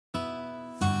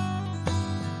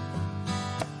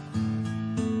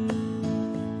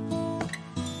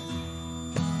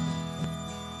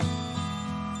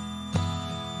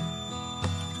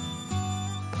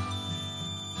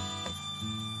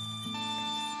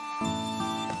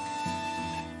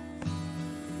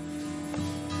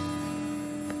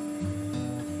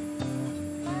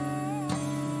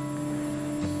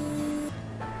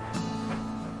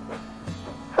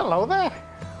Hello there,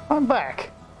 I'm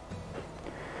back.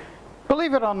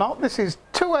 Believe it or not, this is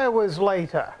 2 hours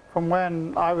later from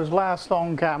when I was last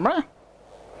on camera,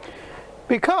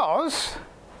 because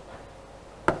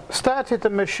I started to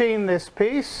machine this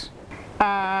piece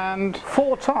and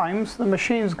 4 times the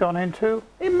machine's gone into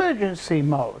emergency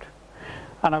mode,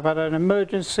 and I've had an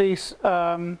emergency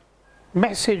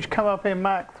message come up in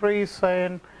MAX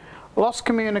saying lost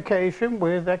communication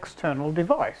with external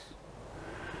device.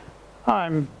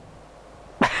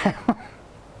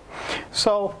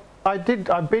 So I've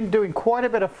been doing quite a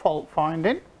bit of fault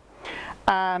finding,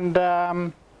 and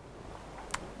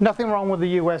nothing wrong with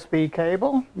the USB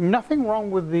cable, nothing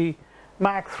wrong with the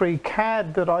MAXI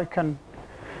CAD that I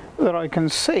can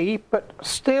see, but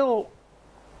still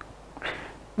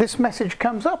this message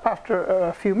comes up after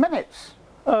a few minutes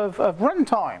of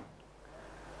runtime.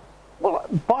 Well,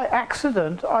 by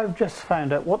accident I've just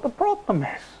found out what the problem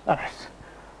is.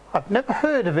 I've never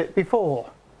heard of it before.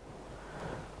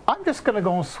 I'm just going to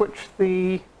go and switch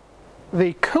the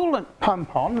coolant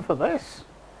pump on for this,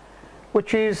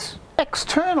 which is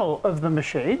external of the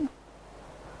machine,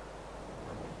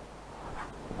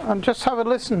 and just have a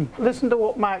listen to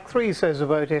what MAX3 says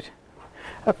about it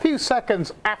a few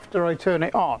seconds after I turn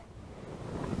it on.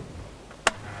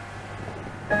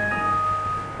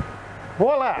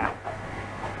 Voila!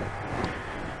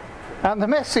 And the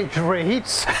message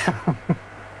reads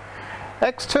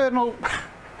external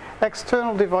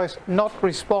device not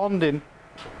responding.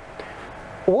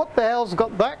 What the hell's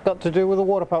got to do with the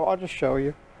water pump? I'll just show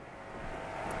you.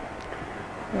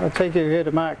 I'll take you here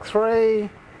to MAX3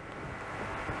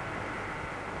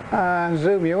 and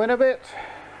zoom you in a bit.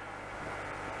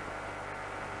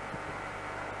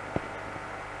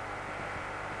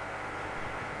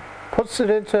 Puts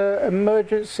it into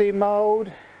emergency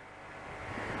mode.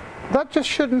 That just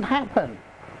shouldn't happen,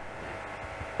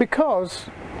 because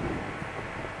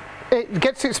it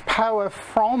gets its power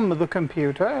from the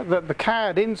computer. The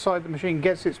CAD inside the machine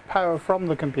gets its power from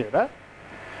the computer.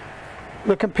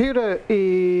 The computer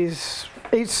is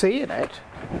seeing it.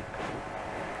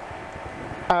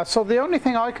 So the only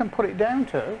thing I can put it down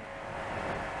to,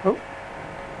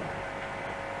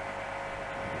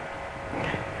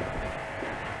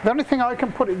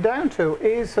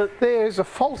 is that there's a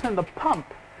fault in the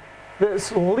pump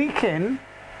that's leaking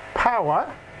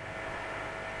power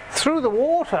through the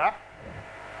water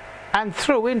and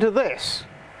through into this,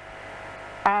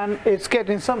 and it's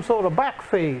getting some sort of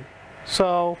backfeed.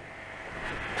 So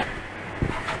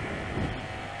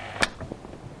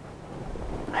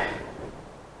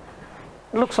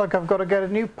it looks like I've got to get a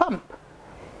new pump.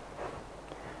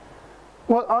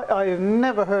 Well, I have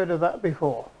never heard of that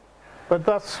before, but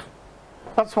that's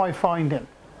my finding.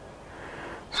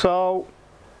 So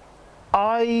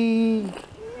I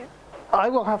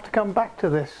will have to come back to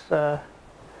this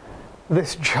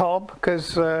this job,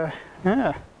 because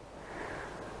yeah.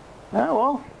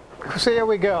 Well, so here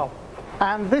we go.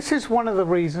 And this is one of the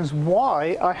reasons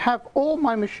why I have all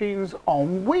my machines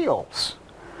on wheels,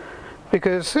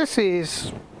 because this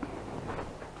is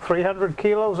 300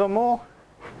 kilos or more,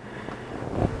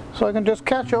 so I can just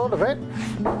catch hold of it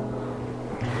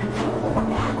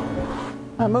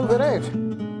and move it out.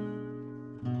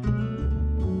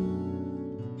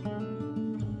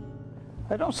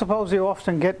 I don't suppose you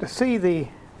often get to see the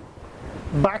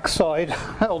backside,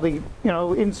 or the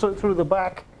insert through the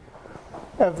back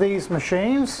of these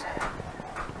machines,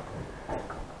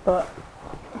 but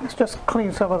let's just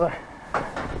clean some of the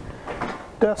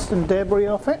dust and debris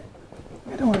off it.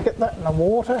 I don't want to get that in the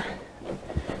water,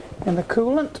 in the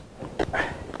coolant.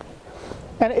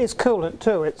 And it is coolant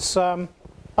too. It's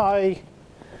I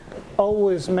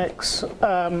always mix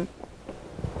ethylene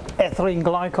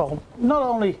glycol, not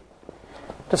only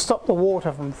to stop the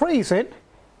water from freezing,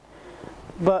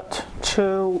 but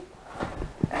to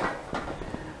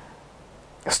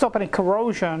stop any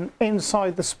corrosion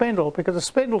inside the spindle, because the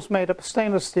spindle's made up of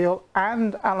stainless steel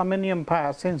and aluminium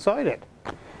parts inside it,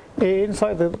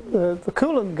 inside the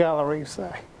coolant galleries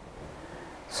there.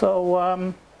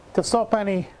 So to stop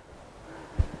anything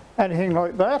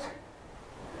like that,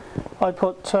 I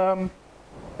put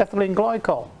ethylene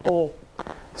glycol or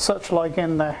such like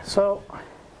in there. So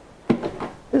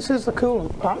this is the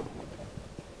coolant pump.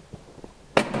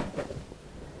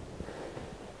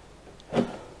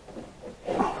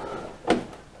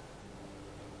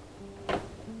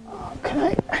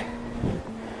 Okay.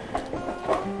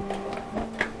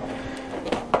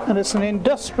 And it's an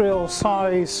industrial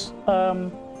size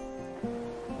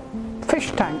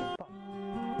fish tank.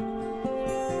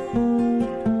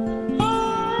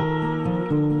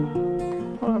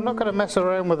 Well, I'm not going to mess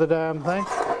around with the damn thing.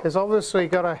 It's obviously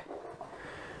got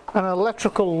an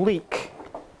electrical leak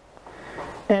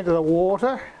into the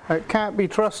water. It can't be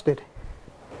trusted.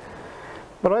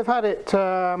 But I've had it,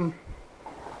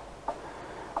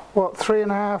 what,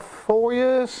 3.5, 4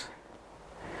 years?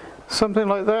 Something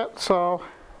like that, so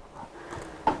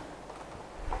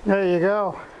there you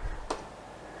go.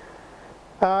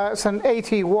 It's an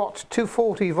 80 watt,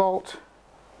 240 volt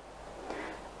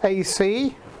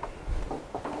AC.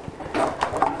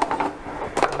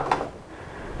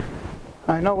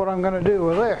 I know what I'm going to do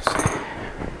with this.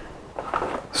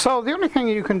 So the only thing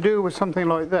you can do with something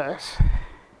like this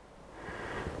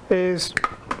is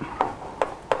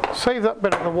save that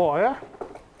bit of the wire,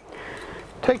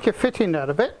 take your fitting out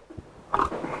of it,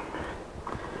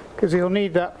 because you'll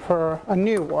need that for a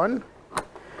new one.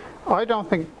 I don't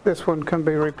think this one can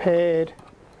be repaired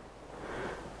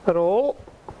at all,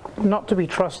 not to be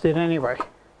trusted anyway.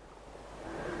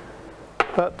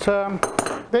 But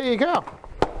there you go.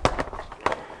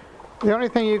 The only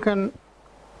thing you can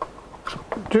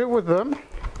do with them,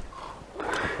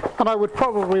 and I would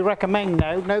probably recommend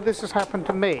now this has happened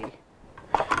to me,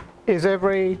 is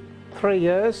every 3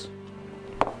 years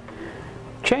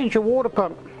change your water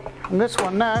pump. And this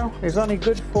one now is only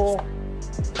good for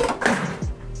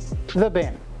the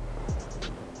bin.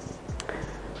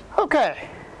 Okay,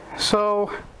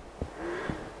 so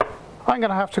I'm going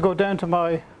to have to go down to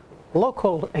my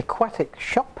local aquatic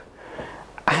shop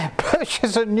and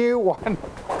purchase a new one.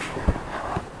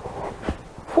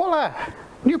 Voila,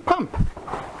 new pump.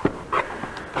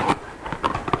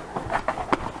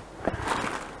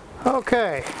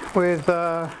 Okay, with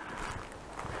a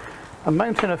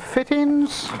mountain of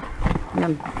fittings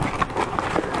and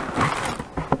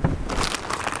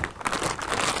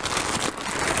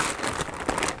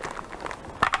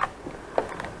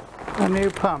a new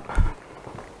pump.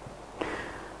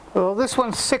 Well, this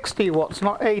one's 60 watts,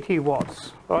 not 80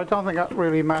 watts. But I don't think that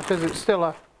really matters. It's still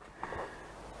a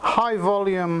high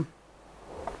volume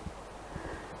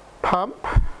pump.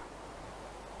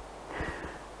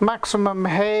 Maximum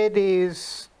head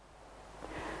is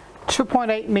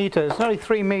 2.8 meters, only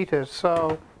 3 meters,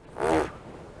 so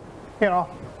you know,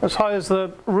 as high as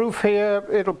the roof here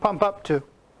it'll pump up to,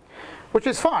 which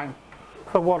is fine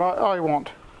for what I want.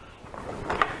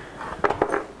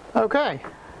 Okay,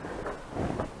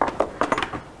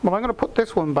 well, I'm going to put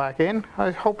this one back in.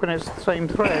 I'm hoping it's the same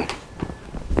thread.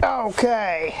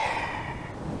 Okay,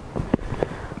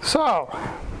 so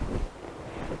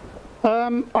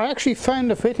I actually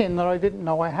found a fitting that I didn't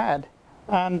know I had,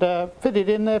 and fitted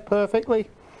in there perfectly.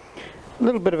 A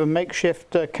little bit of a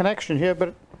makeshift connection here,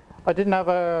 but I didn't have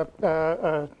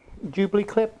a Jubilee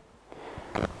clip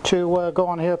to go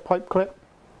on here, pipe clip,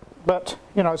 but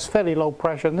you know, it's fairly low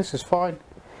pressure and this is fine.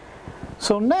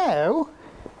 So now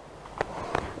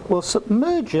we'll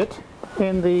submerge it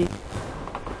in the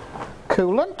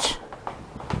coolant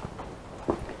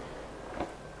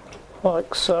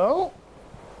like so.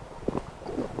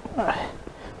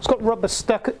 It's got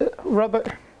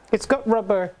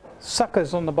rubber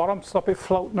suckers on the bottom to stop it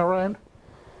floating around,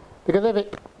 because if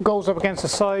it goes up against the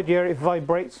side here it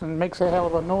vibrates and makes a hell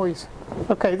of a noise.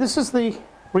 Okay, this is the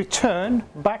return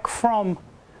back from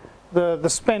the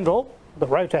spindle, the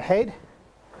router head.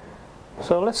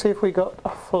 So let's see if we got a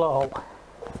flow.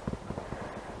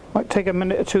 Might take a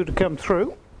minute or two to come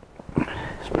through.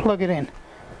 Let's plug it in.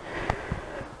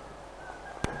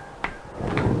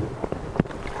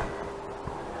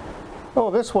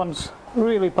 Oh, this one's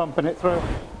really pumping it through.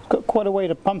 It's got quite a way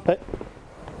to pump it.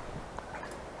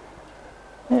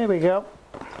 There we go.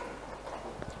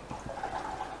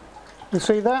 You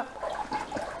see that?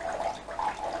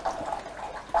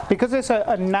 Because it's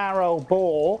a narrow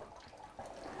bore,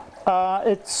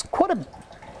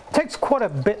 takes quite a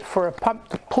bit for a pump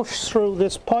to push through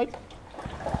this pipe,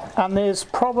 and there's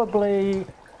probably,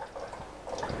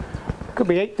 could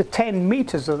be 8 to 10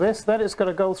 meters of this. Then it's going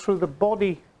to go through the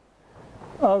body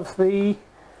of then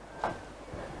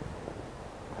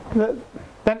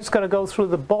it's going to go through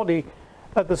the body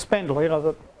of the spindle, you know,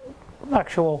 the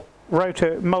actual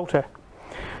rotor motor.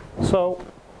 So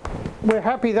we're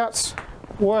happy that's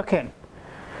working.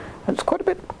 It's quite a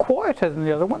bit quieter than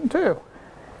the other one too.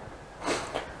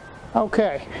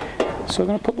 Okay, so I'm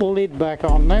going to put the lid back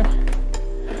on now.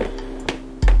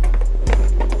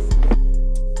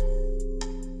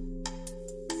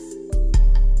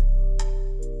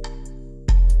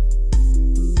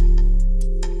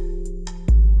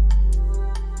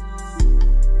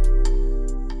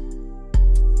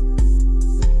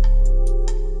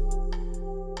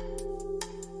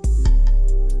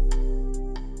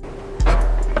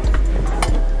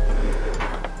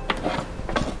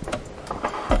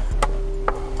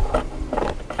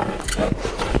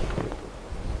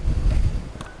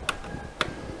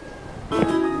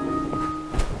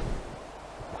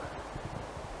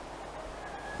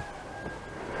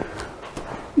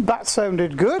 That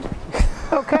sounded good.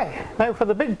 Okay, now for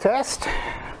the big test.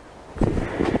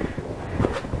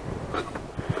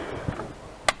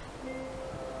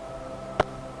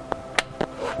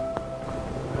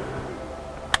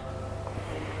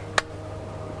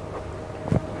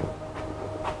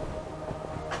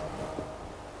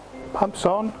 Pumps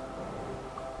on.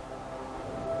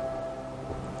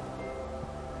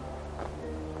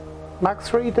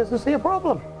 MAXI doesn't see a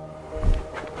problem.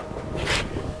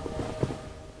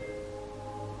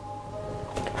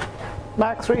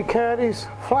 MAXI card is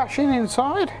flashing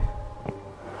inside.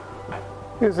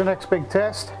 Here's the next big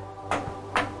test.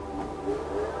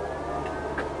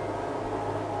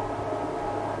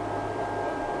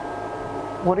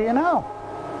 What do you know?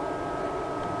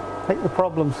 I think the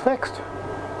problem's fixed.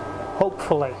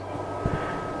 Hopefully.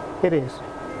 It is.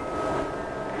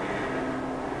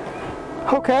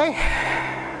 Okay.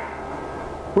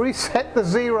 Reset the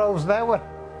zeros now.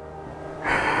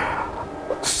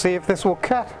 Let's see if this will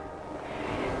cut.